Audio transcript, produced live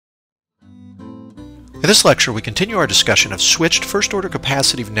this lecture, we continue our discussion of switched first-order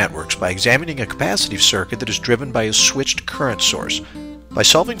capacitive networks by examining a capacitive circuit that is driven by a switched current source. By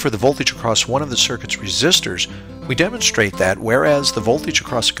solving for the voltage across one of the circuit's resistors, we demonstrate that whereas the voltage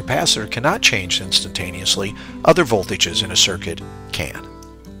across a capacitor cannot change instantaneously, other voltages in a circuit can.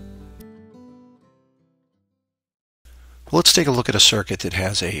 Well, let's take a look at a circuit that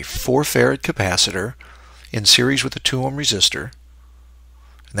has a 4 farad capacitor in series with a 2 ohm resistor.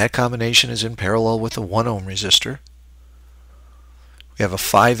 And that combination is in parallel with a 1 ohm resistor. We have a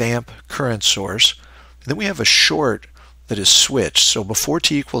 5 amp current source. And then we have a short that is switched. So before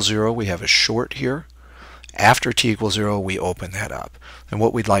t equals 0 we have a short here. After t equals 0 we open that up. And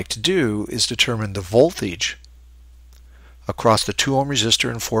what we'd like to do is determine the voltage across the 2 ohm resistor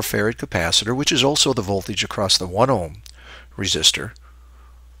and 4 farad capacitor, which is also the voltage across the 1 ohm resistor.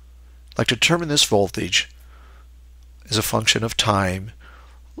 I'd like to determine this voltage as a function of time,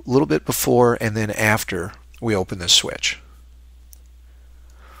 a little bit before and then after we open this switch.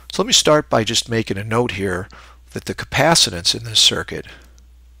 So let me start by just making a note here that the capacitance in this circuit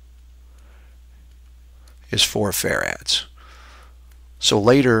is 4 farads. So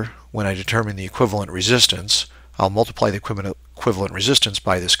later, when I determine the equivalent resistance, I'll multiply the equivalent resistance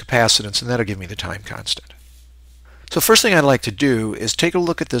by this capacitance, and that'll give me the time constant. So first thing I'd like to do is take a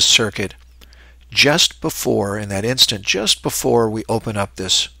look at this circuit just before, in that instant, just before we open up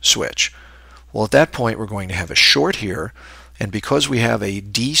this switch. Well, at that point we're going to have a short here, and because we have a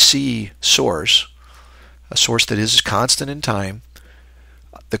DC source, a source that is constant in time,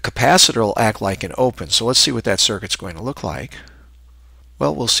 the capacitor will act like an open. So let's see what that circuit's going to look like.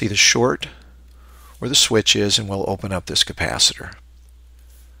 Well, we'll see the short where the switch is, and we'll open up this capacitor.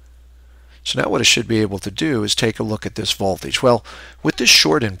 So now what I should be able to do is take a look at this voltage. Well, with this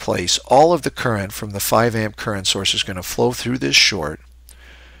short in place, all of the current from the 5 amp current source is going to flow through this short.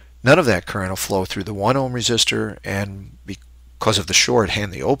 None of that current will flow through the 1 ohm resistor, and because of the short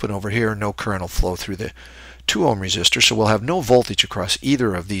and the open over here, no current will flow through the 2 ohm resistor, so we'll have no voltage across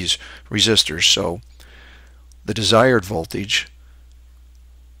either of these resistors. So the desired voltage,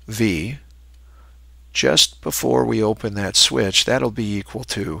 V, just before we open that switch, that'll be equal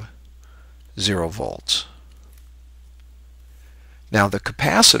to 0 volts. Now the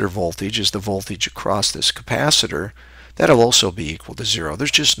capacitor voltage is the voltage across this capacitor. That'll also be equal to 0.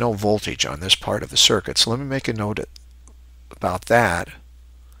 There's just no voltage on this part of the circuit. So let me make a note about that.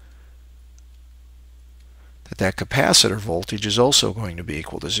 That capacitor voltage is also going to be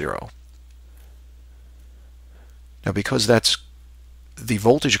equal to 0. Now because that's the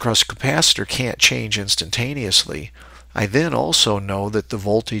voltage across the capacitor can't change instantaneously, I then also know that the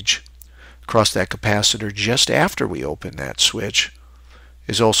voltage across that capacitor just after we open that switch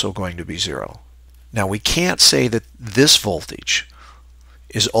is also going to be 0. Now we can't say that this voltage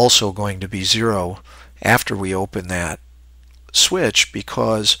is also going to be 0 after we open that switch,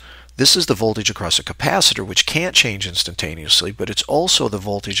 because this is the voltage across a capacitor, which can't change instantaneously, but it's also the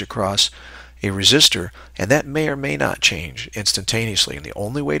voltage across a resistor, and that may or may not change instantaneously. And the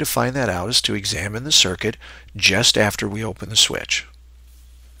only way to find that out is to examine the circuit just after we open the switch.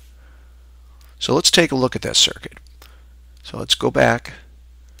 So let's take a look at that circuit. So let's go back.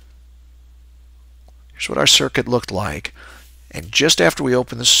 Here's what our circuit looked like. And just after we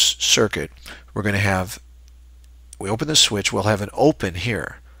open this circuit, we're going to have, we open the switch, we'll have an open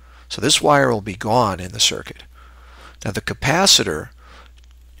here. So this wire will be gone in the circuit. Now the capacitor,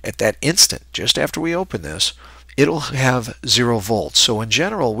 at that instant, just after we open this, it'll have 0 volts. So in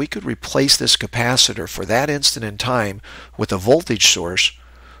general, we could replace this capacitor for that instant in time with a voltage source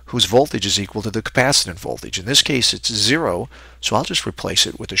whose voltage is equal to the capacitance voltage. In this case it's 0, so I'll just replace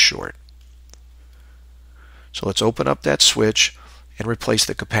it with a short. So let's open up that switch and replace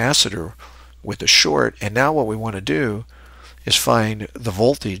the capacitor with a short, and now what we want to do is find the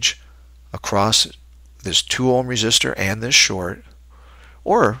voltage across this 2 ohm resistor and this short,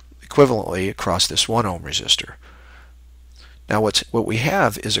 or equivalently across this 1 ohm resistor. Now what we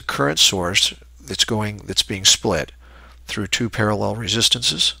have is a current source that's being split through 2 parallel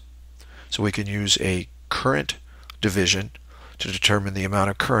resistances. So we can use a current division to determine the amount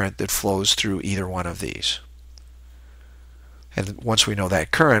of current that flows through either one of these. And once we know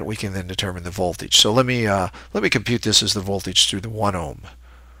that current, we can then determine the voltage. So let me compute this as the voltage through the 1 ohm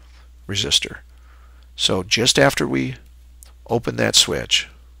resistor. So just after we open that switch,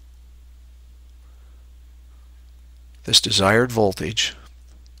 this desired voltage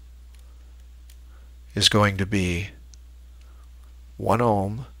is going to be 1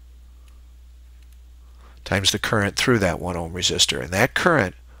 ohm times the current through that 1 ohm resistor. And that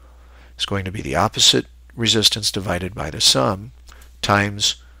current is going to be the opposite resistance divided by the sum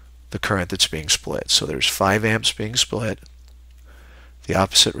times the current that's being split. So there's 5 amps being split. The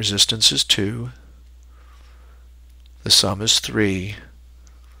opposite resistance is 2. The sum is 3.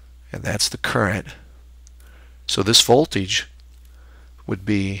 And that's the current. So this voltage would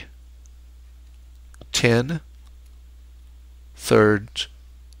be 10 thirds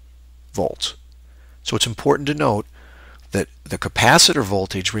volts. So it's important to note that the capacitor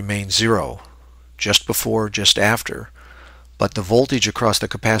voltage remains 0 just before, just after, but the voltage across the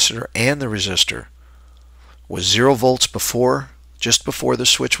capacitor and the resistor was 0 volts before, just before the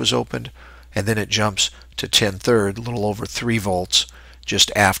switch was opened, and then it jumps to 10 thirds, a little over 3 volts,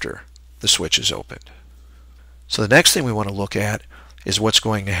 just after the switch is opened. So the next thing we want to look at is what's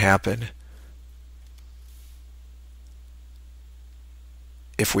going to happen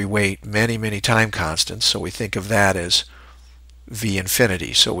if we wait many, many time constants. So we think of that as V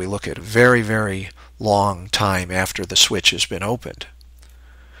infinity. So we look at a very, very long time after the switch has been opened.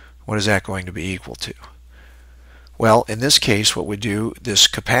 What is that going to be equal to? Well, in this case, what we do, this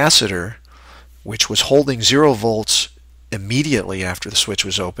capacitor, which was holding 0 volts immediately after the switch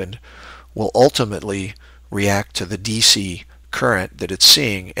was opened, will ultimately react to the DC current that it's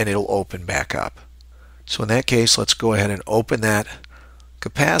seeing, and it'll open back up. So in that case, let's go ahead and open that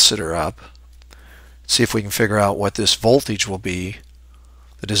capacitor up, see if we can figure out what this voltage will be,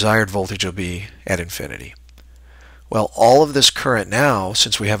 the desired voltage will be at infinity. Well, all of this current now,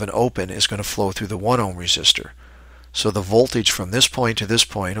 since we have an open, is going to flow through the 1 ohm resistor. So the voltage from this point to this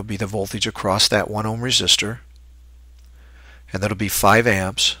point will be the voltage across that 1 ohm resistor, and that'll be 5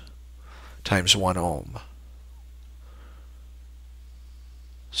 amps times 1 ohm.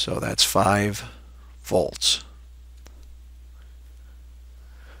 So that's 5 volts.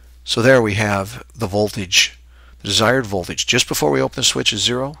 So there we have the voltage, the desired voltage. Just before we open the switch is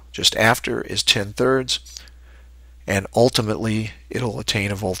 0, just after is 10 thirds, and ultimately it'll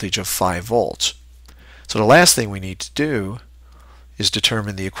attain a voltage of 5 volts. So the last thing we need to do is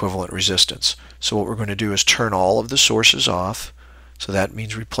determine the equivalent resistance. So what we're going to do is turn all of the sources off. So that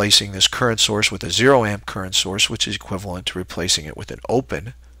means replacing this current source with a 0 amp current source, which is equivalent to replacing it with an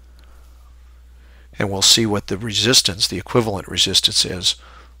open. And we'll see what the resistance, the equivalent resistance is,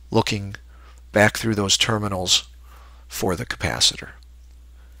 looking back through those terminals for the capacitor.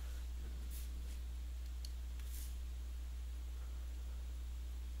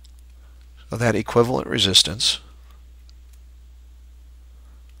 So that equivalent resistance,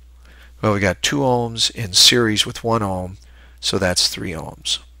 well, we got 2 ohms in series with 1 ohm, so that's 3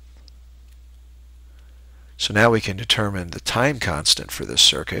 ohms. So now we can determine the time constant for this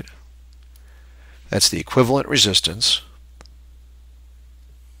circuit. That's the equivalent resistance,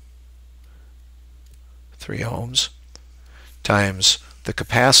 3 ohms, times the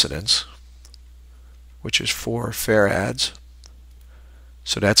capacitance, which is 4 farads.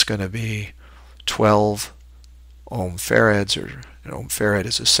 So that's going to be 12 ohm farads, or an ohm farad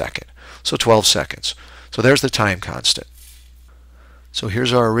is a second. So 12 seconds. So there's the time constant. So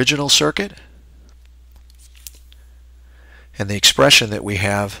here's our original circuit. And the expression that we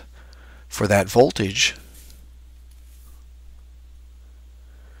have for that voltage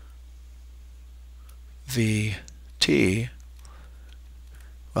Vt,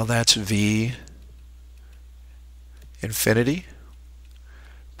 well, that's V infinity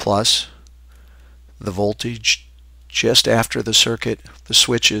plus the voltage just after the circuit, the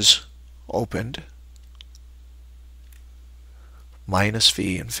switch is opened, minus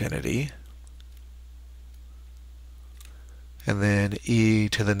V infinity, and then e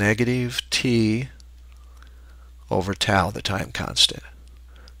to the negative t over tau, the time constant.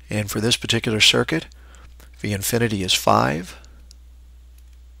 And for this particular circuit, V infinity is 5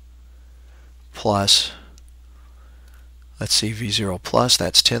 plus, let's see, V0 plus,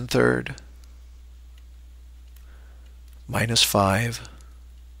 that's 10 thirds, minus 5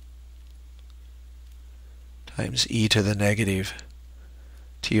 times e to the negative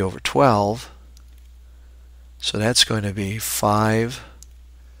t over 12. So that's going to be 5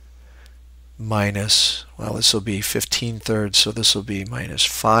 minus, well, this will be 15 thirds, so this will be minus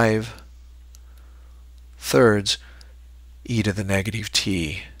 5 thirds e to the negative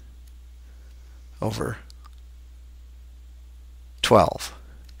t over 12.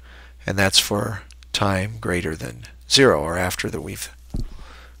 And that's for time greater than 0, or after that we've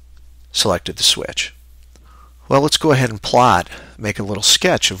selected the switch. Well, let's go ahead and plot, make a little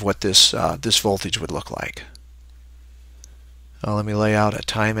sketch of what this voltage would look like. Let me lay out a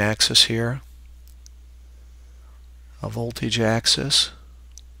time axis here, a voltage axis.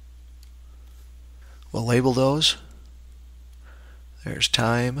 We'll label those. There's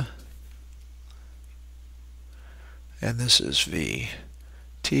time, and this is Vt.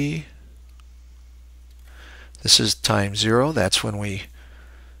 t. This is time 0. That's when we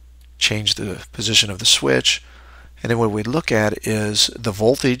change the position of the switch. And then what we look at is the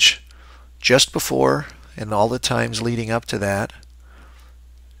voltage just before and all the times leading up to that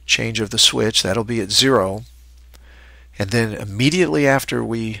change of the switch. That'll be at 0. And then immediately after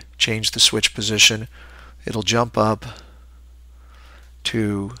we change the switch position, it'll jump up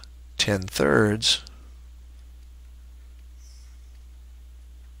to 10/3.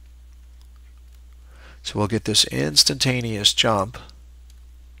 So we'll get this instantaneous jump.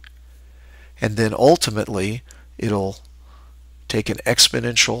 And then ultimately, it'll take an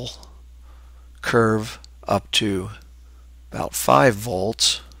exponential curve up to about 5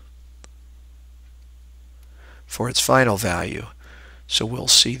 volts for its final value. So we'll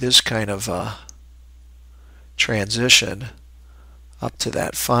see this kind of transition up to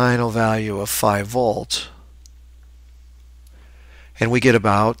that final value of 5 volts. And we get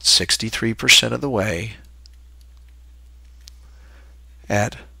about 63% of the way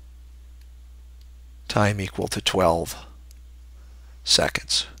at time equal to 12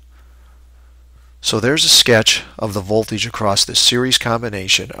 seconds. So there's a sketch of the voltage across this series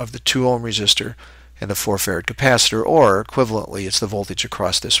combination of the 2 ohm resistor and the 4 farad capacitor, or equivalently it's the voltage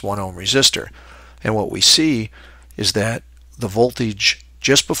across this 1 ohm resistor. And what we see is that the voltage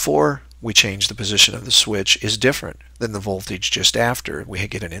just before we change the position of the switch is different than the voltage just after. We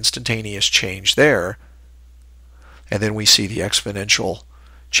get an instantaneous change there, and then we see the exponential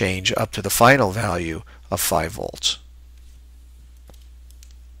change up to the final value of 5 volts.